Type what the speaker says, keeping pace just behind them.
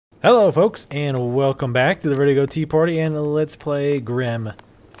Hello folks, and welcome back to the Vertigo Tea Party, and let's play Grim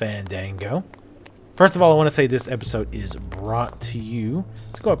Fandango. First of all, I want to say this episode is brought to you...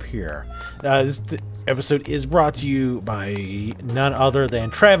 Let's go up here. This episode is brought to you by none other than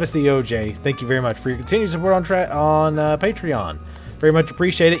Travis the OJ. Thank you very much for your continued support on Patreon. Very much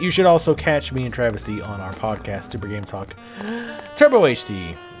appreciate it. You should also catch me and Travis D on our podcast, Super Game Talk Turbo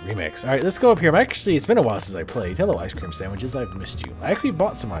HD Remix. Alright, let's go up here. Actually, it's been a while since I played. Hello, ice cream sandwiches. I've missed you. I actually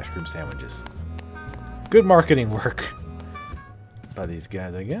bought some ice cream sandwiches. Good marketing work by these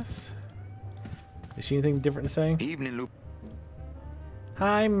guys, I guess. Is she anything different to say? Evening, Luke.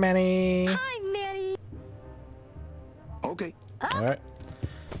 Hi, Manny. Hi, Manny. Okay. Alright.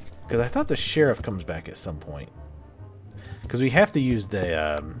 Because I thought the sheriff comes back at some point. Because we have to use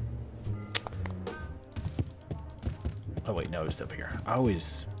the, Oh, wait, no, it's up here. I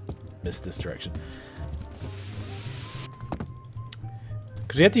always miss this direction.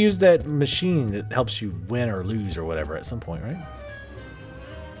 Because you have to use that machine that helps you win or lose or whatever at some point, right?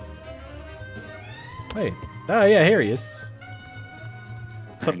 Hey. Oh, yeah, here he is.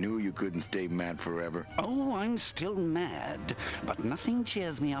 I knew you couldn't stay mad forever. Oh, I'm still mad, but nothing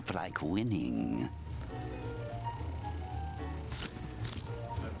cheers me up like winning.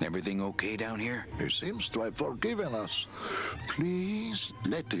 Everything okay down here? He seems to have forgiven us. Please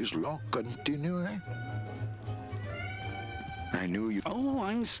let his luck continue. I knew you. Oh,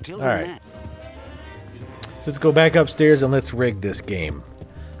 I'm still Alright. mad. So let's go back upstairs and let's rig this game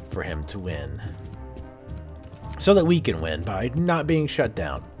for him to win. So that we can win by not being shut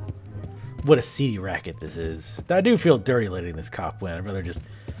down. What a seedy racket this is. I do feel dirty letting this cop win. I'd rather just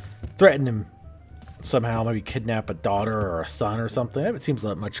threaten him somehow, maybe kidnap a daughter or a son or something. It seems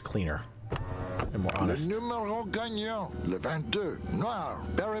much cleaner and more honest. Le numéro gagnant, le 22, noir,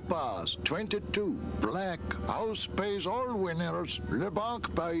 Berry-Paz, 22, black, house pays all winners, le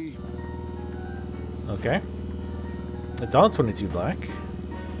banque paye. Okay. It's on 22 black.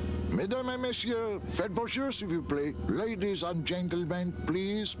 Mesdames et messieurs, faites vos jeux s'il vous plaît. Ladies and gentlemen,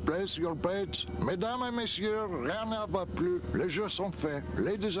 please place your bets. Mesdames et messieurs, rien ne va plus. Les jeux sont faits.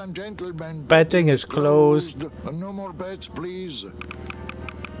 Ladies and gentlemen, Betting is closed. No more bets, please.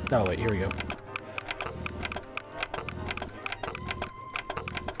 Oh, wait, here we go.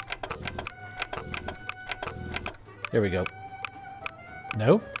 There we go.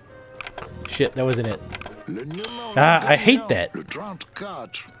 No? Shit, that wasn't it. I hate that. Le 34,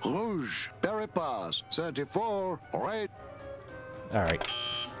 rouge, Berry-Paz, 34, red. Alright.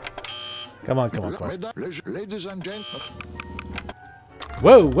 Come on, come on, come on. Ladies and gentlemen.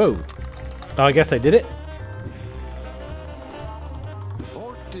 Whoa, whoa. Oh, I guess I did it.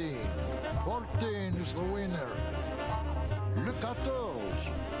 14. 14 is the winner. Le 14.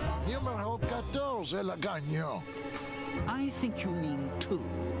 Numéro 14 est le gagnant. I think you mean 2.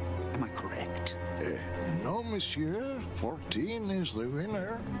 Am I correct? No, monsieur. 14 is the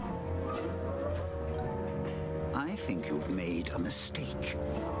winner. I think you've made a mistake.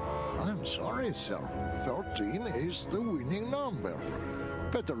 I'm sorry, sir. 14 is the winning number.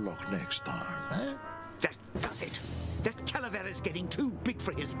 Better luck next time, eh? That does it. That Calavera's getting too big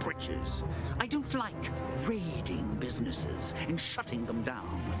for his britches. I don't like raiding businesses and shutting them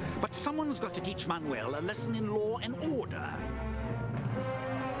down. But someone's got to teach Manuel a lesson in law and order.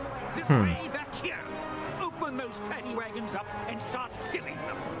 This way, back here. Open those paddy wagons up and start filling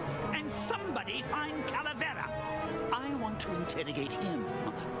them. And somebody find Calavera. I want to interrogate him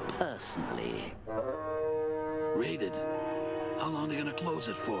personally. Raided? How long are they gonna close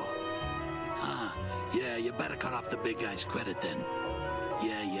it for? Huh? Yeah, you better cut off the big guy's credit then.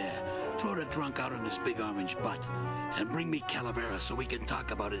 Yeah. Throw the drunk out on his big orange butt. And bring me Calavera so we can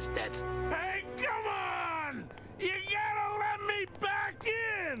talk about his debt. Hey, come on! You gotta let me back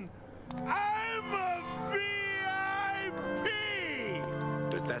in! I'm a VIP!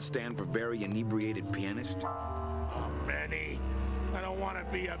 Does that stand for very inebriated pianist? Oh, Manny, I don't want to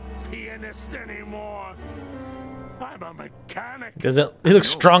be a pianist anymore. I'm a mechanic. Does it? He looks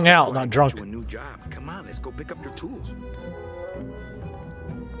strung That's out, why I not got drunk. you a new job. Come on, let's go pick up your tools.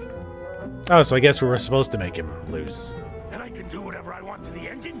 Oh, so I guess we were supposed to make him lose. And I can do whatever I want to the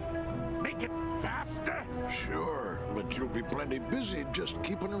engine? Make it faster? Sure, but you'll be plenty busy just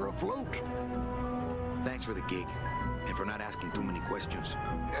keeping her afloat. Thanks for the gig, and for not asking too many questions.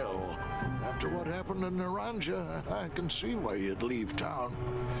 Hell, after what happened in Naranja, I can see why you'd leave town.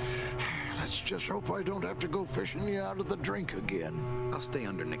 Let's just hope I don't have to go fishing you out of the drink again. I'll stay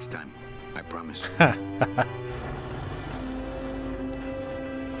under next time. I promise.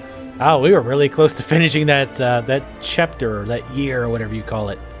 Oh, we were really close to finishing that that chapter, or that year, or whatever you call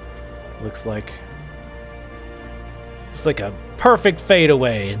it. Looks like. It's like a perfect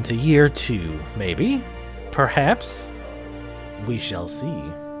fadeaway into year 2, maybe? Perhaps? We shall see.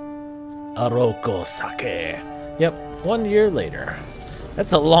 Aroko Sake. Yep, 1 year later.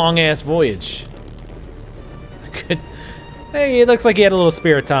 That's a long-ass voyage. Good. Hey, it looks like he had a little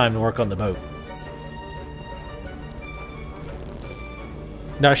spare time to work on the boat.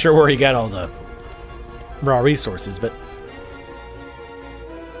 Not sure where he got all the raw resources, but...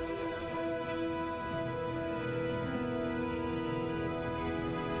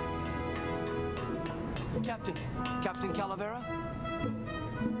 Captain Calavera?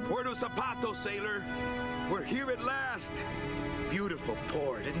 Puerto Zapato, sailor. We're here at last. Beautiful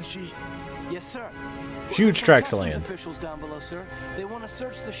port, isn't she? Yes, sir. Huge tracts of Customs land. officials down below, sir. They want to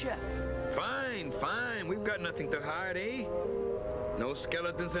search the ship. Fine, fine. We've got nothing to hide, eh? No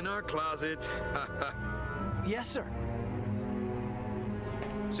skeletons in our closet. Yes, sir.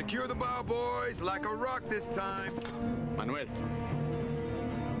 Secure the bow, boys, like a rock this time. Manuel,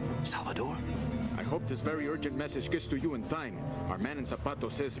 Salvador? I hope this very urgent message gets to you in time. Our man in Zapato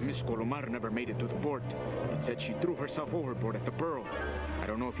says Miss Colomar never made it to the port. It said she threw herself overboard at the Pearl. I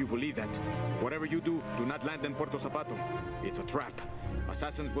don't know if you believe that. Whatever you do, do not land in Puerto Zapato. It's a trap.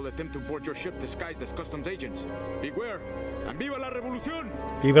 Assassins will attempt to board your ship disguised as customs agents. Beware, and viva la revolución!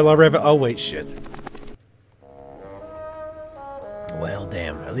 Viva la Revolution. Oh, wait, shit. Well,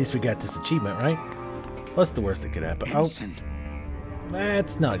 damn. At least we got this achievement, right? What's the worst that could happen? Ensign. Oh,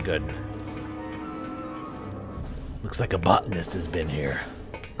 that's not good. Looks like a botanist has been here.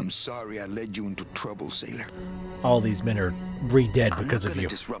 I'm sorry I led you into trouble, sailor. All these men are re-dead I'm because not of gonna you.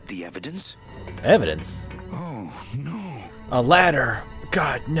 disrupt the evidence. Evidence? Oh, no. A ladder!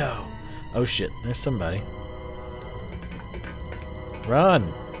 God, no. Oh shit, there's somebody.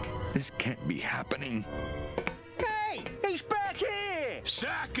 Run! This can't be happening. Hey! He's back here!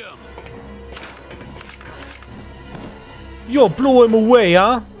 Sack him! Yo, blow him away,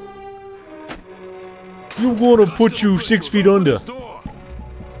 huh? You gonna put you 6 feet under.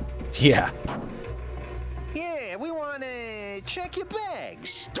 Yeah. Yeah, we want to check your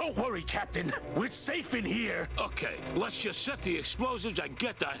bags. Don't worry, Captain. We're safe in here. Okay, let's just set the explosives and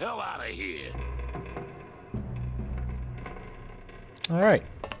get the hell out of here. Alright.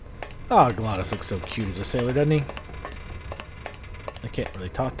 Oh, Glottis looks so cute as a sailor, doesn't he? I can't really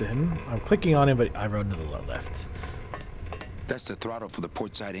talk to him. I'm clicking on him, but I rode to the left. That's the throttle for the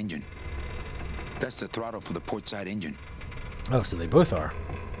port side engine. That's the throttle for the port side engine. Oh, so they both are.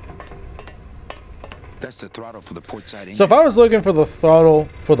 That's the throttle for the port side engine. So if I was looking for the throttle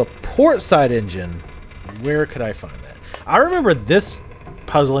for the port side engine, where could I find that? I remember this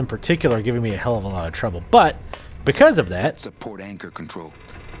puzzle in particular giving me a hell of a lot of trouble, but because of that, That's the port anchor control.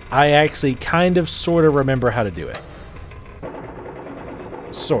 I actually kind of sort of remember how to do it.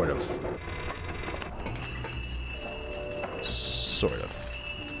 Sort of. Sort of.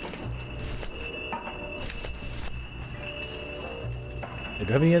 Do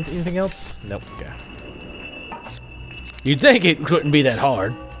I have anything else? Nope. Okay. You'd think it couldn't be that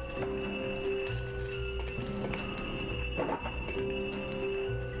hard.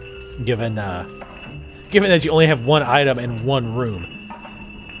 Given that you only have one item in one room.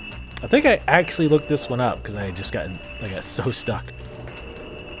 I think I actually looked this one up because I got so stuck.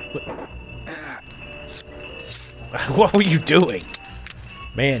 What were you doing?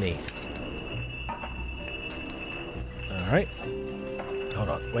 Manny. Alright. Hold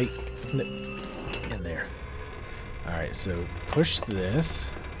on. Wait. Get in there. Alright, so push this.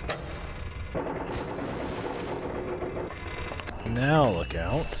 Now look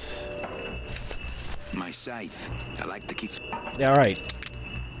out. My scythe. I like to keep... Alright.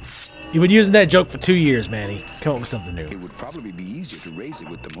 You've been using that joke for 2 years, Manny. Come up with something new. It would probably be easier to raise it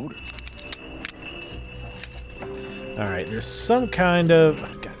with the motor. Alright, there's some kind of...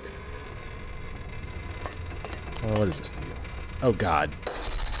 Oh, God. Oh, what does this do? Oh, God.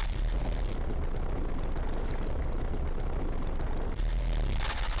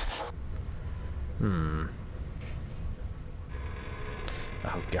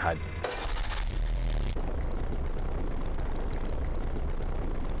 Oh, God.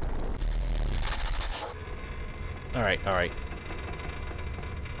 Alright, alright.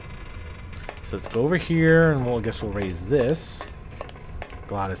 So let's go over here, and I guess we'll raise this.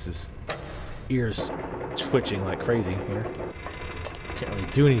 Glottis' ears twitching like crazy here. Can't really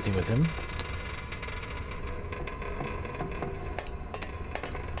do anything with him.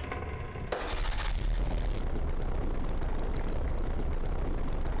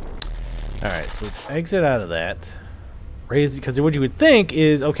 Alright, so let's exit out of that. Raise, because what you would think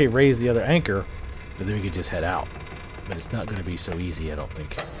is, okay, raise the other anchor, but then we could just head out. But it's not going to be so easy, I don't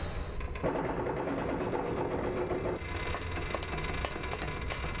think.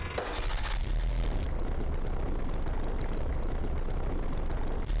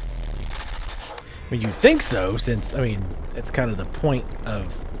 I mean, you'd think so, since, I mean, it's kind of the point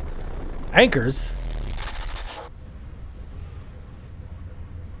of anchors.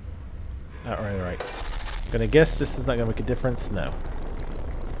 Alright, alright. Gonna guess this is not gonna make a difference? No.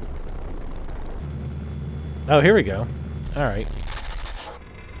 Oh, here we go. Alright.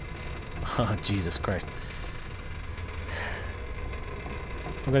 Oh, Jesus Christ.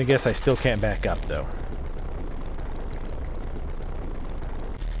 I'm gonna guess I still can't back up, though.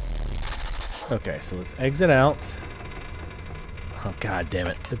 Okay, so let's exit out. Oh, God damn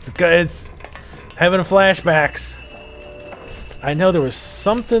it. It's good. It's having flashbacks. I know there was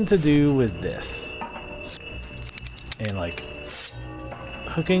something to do with this. And, like,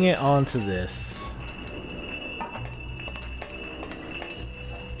 hooking it onto this.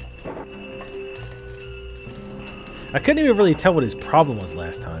 I couldn't even really tell what his problem was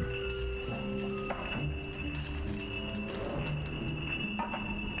last time.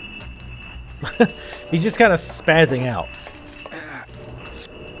 He's just kind of spazzing out.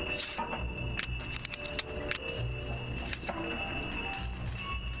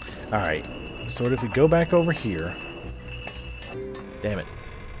 Alright, so what if we go back over here? Damn it.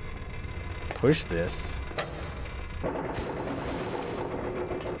 Push this.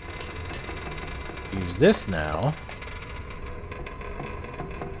 Use this now.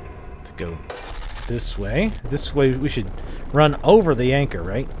 To go this way. This way we should run over the anchor,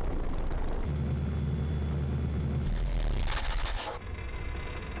 right?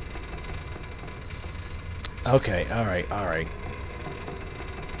 Okay, alright, alright.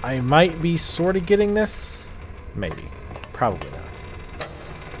 I might be sort of getting this. Maybe. Probably not.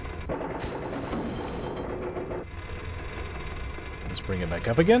 Let's bring it back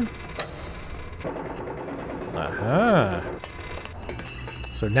up again. Aha.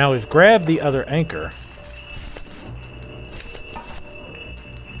 So now we've grabbed the other anchor.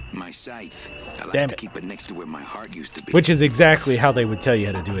 My scythe. I like Damn to it. keep it next to where my heart used to be. Which is exactly how they would tell you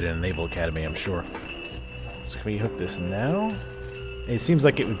how to do it in a Naval Academy, I'm sure. So can we hook this now? It seems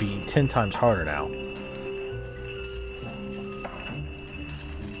like it would be 10 times harder now.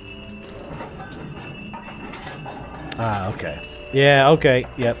 Ah, okay. Yeah, okay,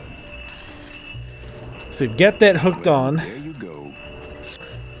 yep. So get that hooked on. There you go.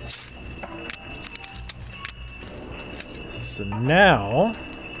 So now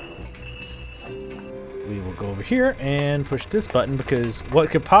we will go over here and push this button, because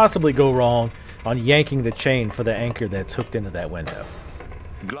what could possibly go wrong on yanking the chain for the anchor that's hooked into that window?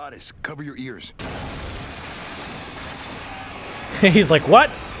 Glottis, cover your ears. He's like, what?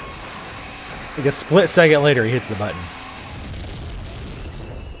 Like a split second later, he hits the button.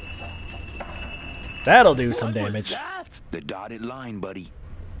 That'll do some damage. The dotted line, buddy.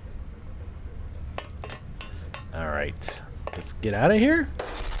 Alright. Let's get out of here.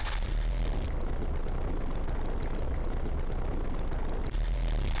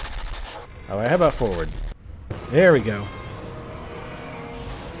 Alright, how about forward? There we go.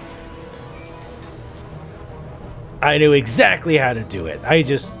 I knew exactly how to do it. I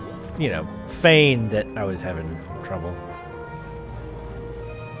just, you know, feigned that I was having trouble.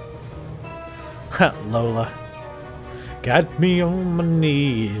 Ha, Lola. Got me on my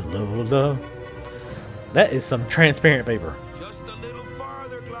knees, Lola. That is some transparent paper. Just a little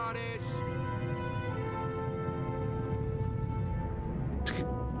farther, Glottis.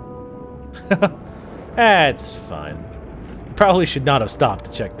 That's fine. Probably should not have stopped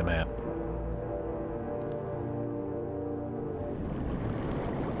to check the map.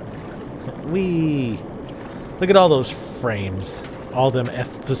 Wee! Look at all those frames. All them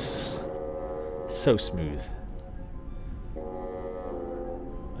F's. So smooth.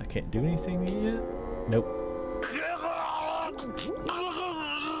 I can't do anything yet? Nope.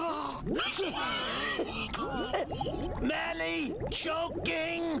 Manny,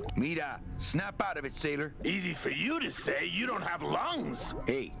 choking? Mira, snap out of it, sailor. Easy for you to say. You don't have lungs.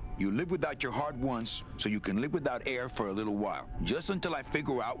 Hey, you live without your heart once, so you can live without air for a little while. Just until I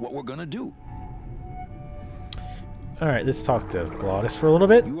figure out what we're gonna do. Alright, let's talk to Glottis for a little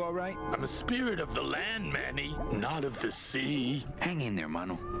bit. You alright? I'm a spirit of the land, Manny, not of the sea. Hang in there,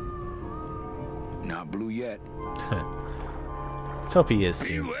 mano. Not blue yet. Let's hope he is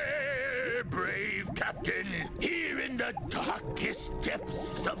soon. Beware, brave captain. Here in the darkest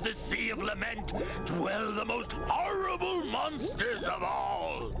depths of the Sea of Lament dwell the most horrible monsters of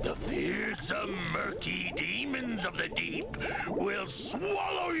all. The fearsome, murky demons of the deep will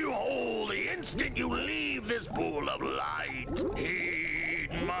swallow you whole the instant you leave this pool of light. Heed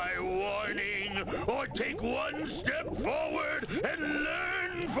my warning, or take one step forward and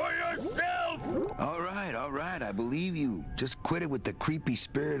learn for yourself. All right, I believe you. Just quit it with the creepy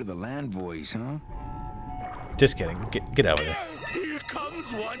spirit of the land voice, huh? Just kidding. Get over there. Here comes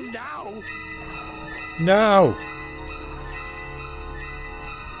one now. No.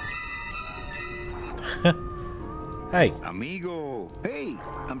 Hey. Amigo. Hey,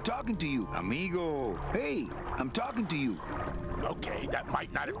 I'm talking to you. Amigo. Hey, I'm talking to you. Okay, that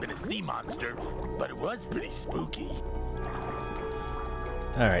might not have been a sea monster, but it was pretty spooky.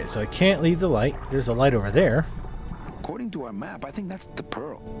 Alright, so I can't leave the light. There's a light over there. According to our map, I think that's the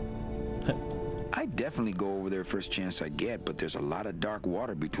pearl. I'd definitely go over there first chance I get, but there's a lot of dark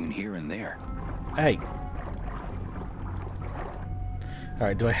water between here and there. Hey.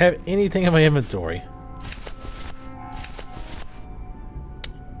 Alright, do I have anything in my inventory?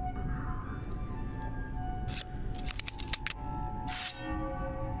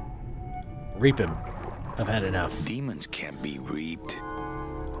 Reap him. I've had enough. Demons can't be reaped.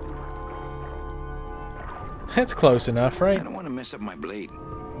 That's close enough, right? I don't want to mess up my blade.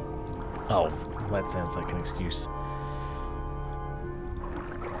 Oh, that sounds like an excuse.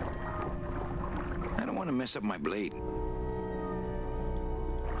 I don't want to mess up my blade.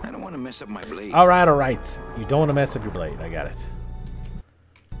 I don't want to mess up my blade. Alright, alright. You don't want to mess up your blade. I got it.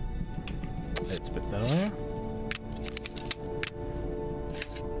 Let's put that on.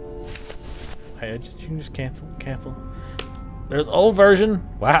 Hey, you can just cancel. There's old version.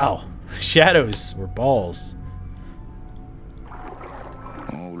 Wow. Shadows were balls.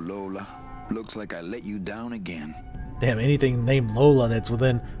 Oh, Lola. Looks like I let you down again. Damn, anything named Lola that's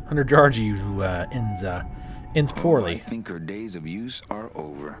within 100 yards of you ends poorly. I think her days of use are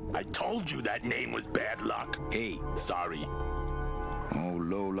over. I told you that name was bad luck. Hey. Sorry. Oh,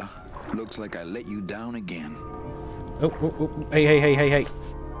 Lola. Looks like I let you down again. Oh. Hey.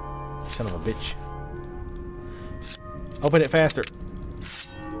 Son of a bitch. Open it faster.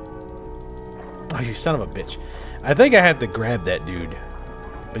 Oh, you son of a bitch. I think I had to grab that dude.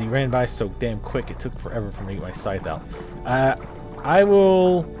 But he ran by so damn quick, it took forever for me to get my scythe out.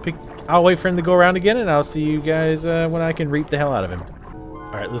 I'll wait for him to go around again, and I'll see you guys when I can reap the hell out of him.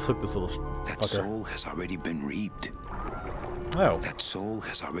 Alright, let's hook this little That fucker. soul has already been reaped. Oh. That soul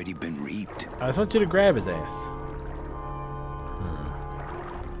has already been reaped. I just want you to grab his ass.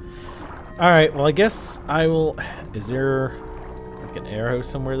 Alright, well I guess I will... Is there like an arrow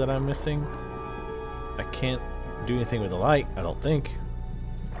somewhere that I'm missing? I can't do anything with the light, I don't think.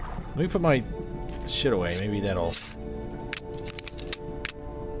 Let me put my shit away, maybe that'll...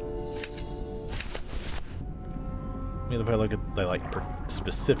 Maybe if I look at the light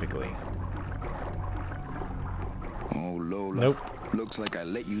specifically. Oh, Lola. Nope. Looks like I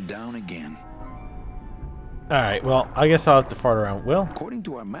let you down again. Alright, well, I guess I'll have to fart around. Well, According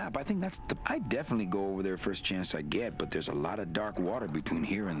to our map, I think that's the... I'd definitely go over there first chance I get, but there's a lot of dark water between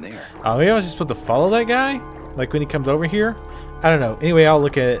here and there. maybe I was just supposed to follow that guy? Like when he comes over here? I don't know. Anyway, I'll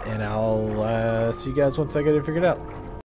look at it and I'll see you guys once I get it figured out.